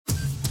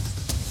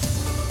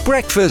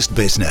Breakfast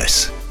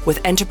Business with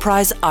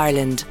Enterprise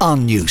Ireland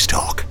on News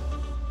Talk.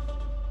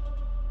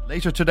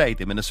 Later today,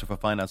 the Minister for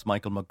Finance,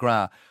 Michael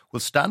McGrath, will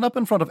stand up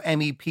in front of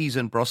MEPs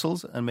in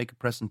Brussels and make a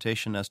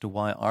presentation as to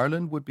why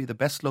Ireland would be the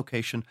best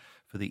location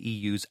for the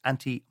EU's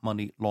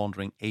Anti-Money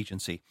Laundering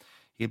Agency.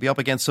 He'll be up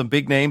against some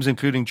big names,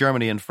 including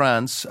Germany and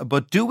France.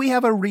 But do we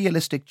have a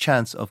realistic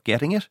chance of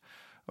getting it?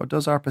 Or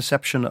does our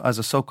perception as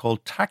a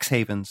so-called tax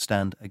haven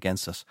stand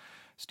against us?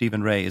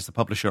 Stephen Ray is the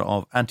publisher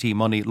of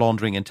Anti-Money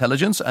Laundering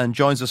Intelligence and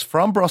joins us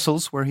from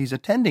Brussels, where he's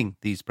attending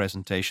these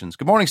presentations.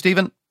 Good morning,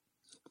 Stephen.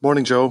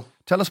 Morning, Joe.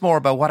 Tell us more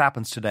about what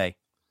happens today.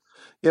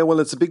 Yeah, well,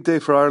 it's a big day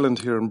for Ireland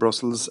here in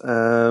Brussels.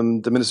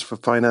 The Minister for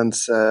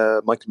Finance,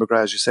 Michael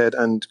McGrath, as you said,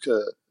 and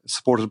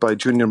supported by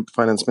Junior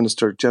Finance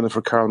Minister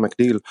Jennifer Carroll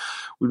McNeill,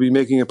 will be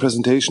making a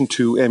presentation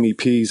to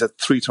MEPs at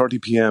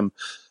 3:30 p.m.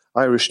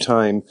 Irish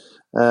time,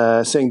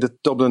 saying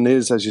that Dublin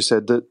is, as you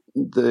said,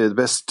 the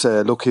best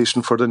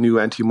location for the new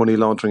Anti-Money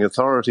Laundering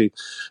Authority.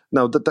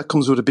 Now, that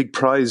comes with a big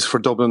prize for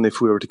Dublin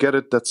if we were to get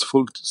it. That's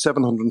full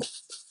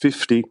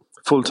 750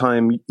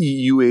 full-time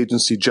EU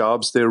agency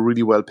jobs. They're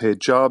really well-paid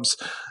jobs.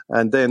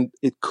 And then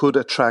it could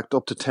attract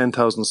up to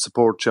 10,000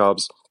 support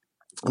jobs.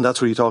 And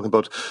that's what you're talking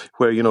about,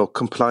 where,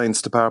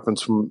 compliance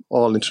departments from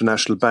all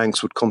international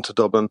banks would come to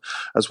Dublin,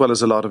 as well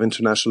as a lot of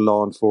international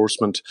law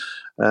enforcement.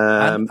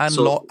 And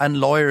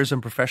lawyers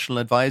and professional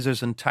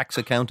advisors and tax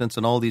accountants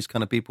and all these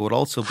kind of people would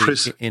also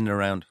be in and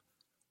around.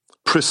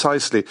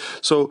 Precisely.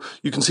 So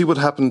you can see what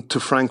happened to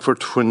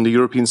Frankfurt when the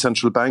European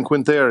Central Bank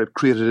went there. It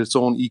created its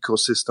own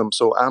ecosystem.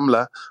 So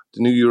AMLA,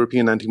 the new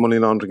European Anti-Money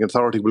Laundering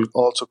Authority, will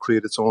also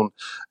create its own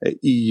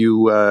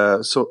EU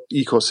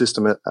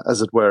ecosystem,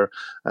 as it were.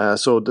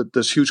 So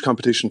there's huge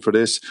competition for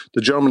this.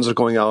 The Germans are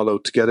going all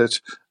out to get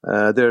it.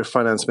 Their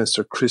Finance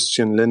Minister,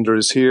 Christian Lindner,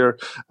 is here,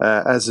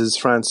 as is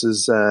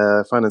France's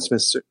Finance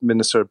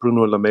Minister,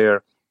 Bruno Le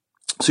Maire.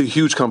 So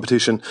huge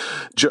competition.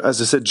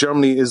 As I said,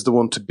 Germany is the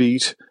one to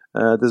beat.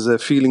 There's a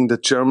feeling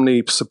that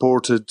Germany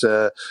supported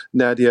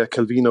Nadia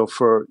Calvino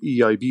for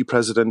EIB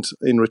president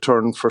in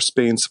return for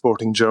Spain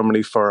supporting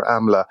Germany for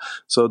AMLA.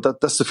 So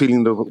that's the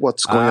feeling of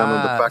what's going on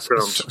in the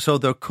background. So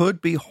there could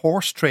be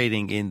horse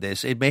trading in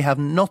this. It may have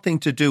nothing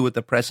to do with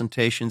the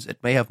presentations. It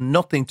may have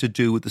nothing to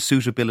do with the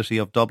suitability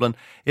of Dublin.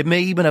 It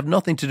may even have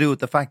nothing to do with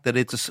the fact that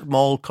it's a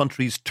small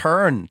country's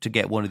turn to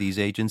get one of these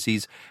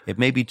agencies. It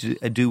may be to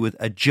do with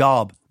a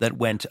job that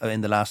went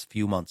in the last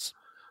few months.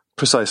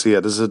 Precisely,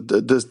 yeah.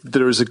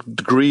 There is a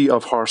degree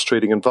of horse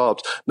trading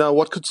involved. Now,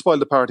 what could spoil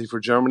the party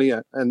for Germany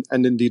and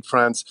indeed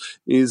France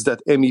is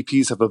that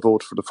MEPs have a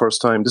vote for the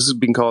first time. This has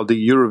been called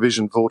the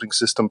Eurovision voting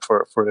system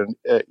for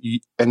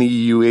any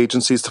EU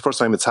agency. It's the first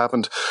time it's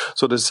happened.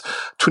 So there's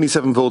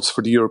 27 votes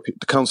for the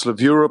Council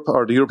of Europe,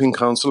 or the European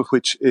Council,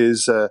 which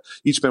is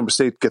each member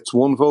state gets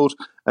one vote,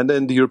 and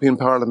then the European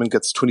Parliament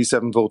gets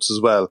 27 votes as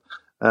well.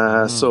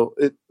 So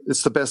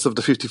it's the best of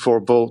the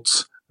 54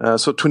 votes.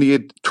 So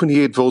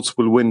 28 votes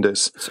will win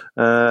this.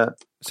 Go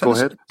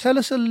ahead. Tell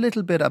us a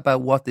little bit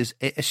about what this,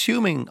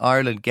 assuming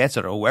Ireland gets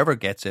it or whoever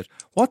gets it,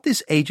 what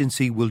this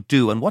agency will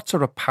do and what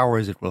sort of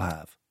powers it will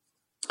have.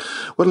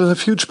 Well, it'll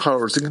have huge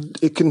powers.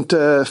 It can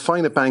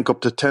fine a bank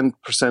up to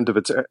 10% of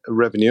its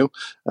revenue.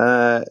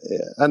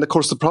 And of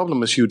course, the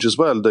problem is huge as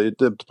well.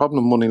 The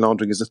problem of money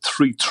laundering is a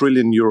 €3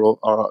 trillion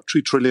or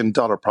 $3 trillion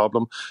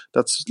problem.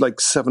 That's like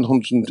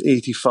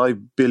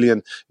 785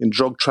 billion in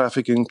drug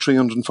trafficking,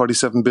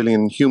 347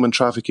 billion in human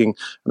trafficking,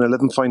 and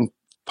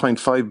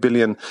 11.5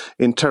 billion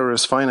in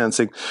terrorist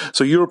financing.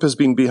 So Europe has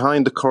been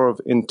behind the curve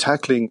in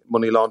tackling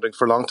money laundering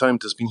for a long time.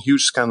 There's been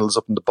huge scandals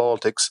up in the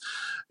Baltics.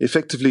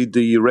 Effectively,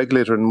 the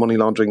regulator in money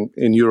laundering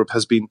in Europe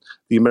has been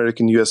the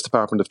American US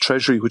Department of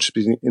Treasury, which has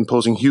been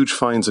imposing huge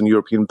fines on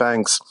European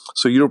banks.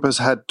 So Europe has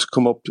had to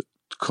come up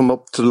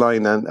to the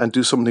line and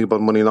do something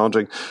about money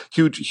laundering.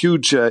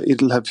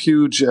 It'll have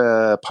huge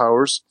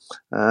powers,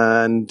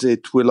 and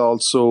it will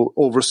also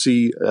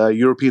oversee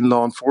European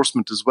law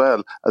enforcement as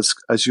well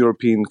as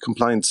European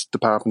compliance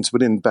departments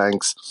within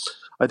banks.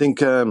 I think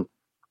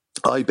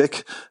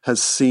IBEC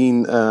has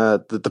seen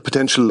the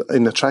potential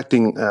in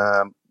attracting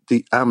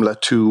the AMLA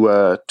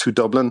to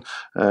Dublin.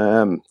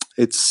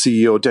 Its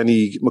CEO,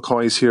 Denny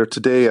McCoy, is here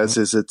today, as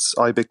is its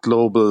IBEC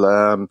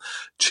Global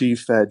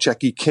Chief,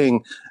 Jackie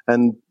King.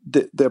 And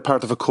they're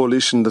part of a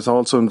coalition that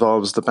also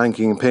involves the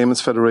Banking and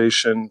Payments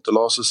Federation, the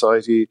Law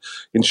Society,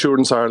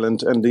 Insurance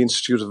Ireland, and the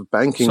Institute of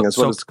Banking, as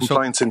well as the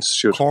Compliance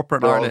Institute.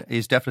 Corporate Ireland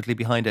is definitely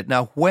behind it.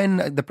 Now,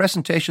 when the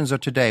presentations are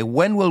today,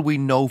 when will we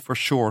know for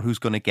sure who's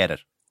going to get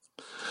it?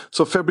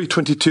 So February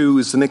 22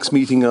 is the next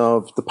meeting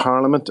of the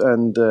Parliament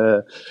and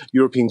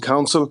European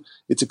Council.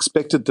 It's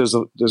expected there's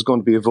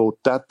going to be a vote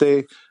that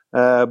day.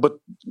 But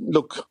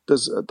look,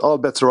 all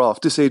bets are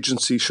off. This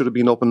agency should have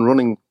been up and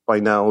running by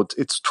now.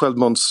 It's 12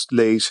 months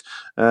late.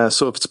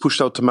 So if it's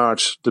pushed out to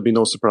March, there'll be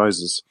no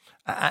surprises.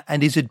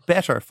 And is it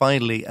better,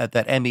 finally,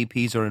 that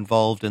MEPs are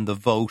involved in the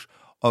vote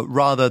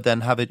rather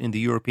than have it in the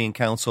European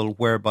Council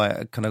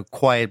whereby kind of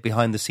quiet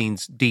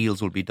behind-the-scenes deals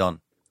will be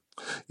done?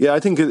 Yeah, I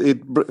think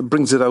it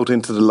brings it out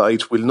into the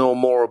light. We'll know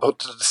more about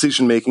the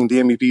decision making.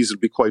 The MEPs will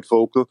be quite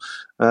vocal,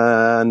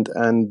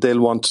 and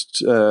they'll want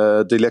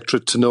the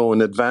electorate to know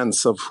in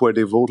advance of where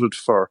they voted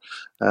for.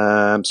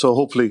 So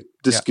hopefully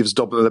this gives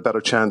Dublin a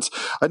better chance.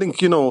 I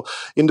think,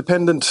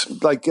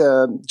 independent, like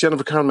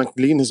Jennifer Carroll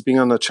McLean has been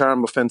on a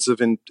charm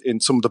offensive in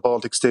some of the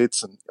Baltic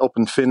states and up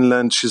in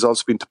Finland. She's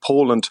also been to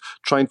Poland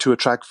trying to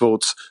attract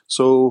votes.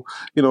 So,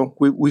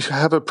 we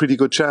have a pretty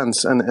good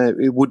chance, and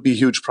it would be a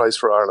huge prize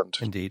for Ireland.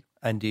 Indeed.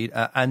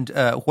 And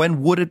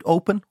when would it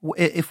open,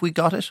 if we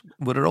got it?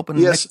 Would it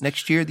open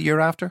next year, the year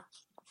after?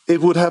 It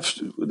would have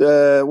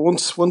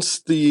once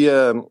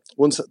the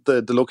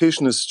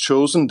location is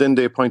chosen, then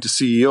they appoint a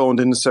CEO and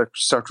then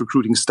start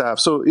recruiting staff.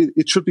 So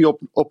it should be up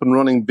and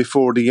running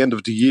before the end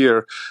of the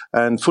year,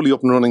 and fully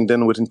up and running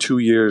then within 2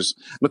 years.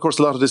 And of course,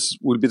 a lot of this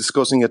we'll be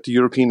discussing at the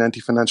European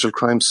Anti-Financial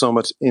Crime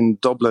Summit in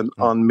Dublin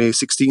on May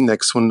 16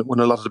 next, when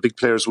a lot of the big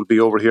players will be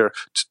over here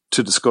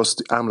to discuss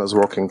the AMLA's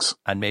workings.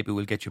 And maybe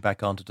we'll get you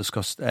back on to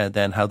discuss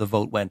then how the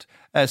vote went.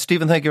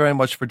 Stephen, thank you very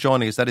much for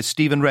joining us. That is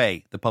Stephen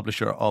Ray, the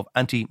publisher of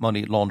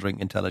Anti-Money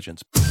Laundering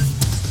Intelligence.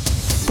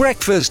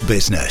 Breakfast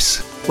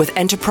Business with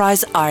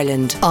Enterprise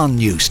Ireland on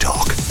News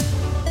Talk.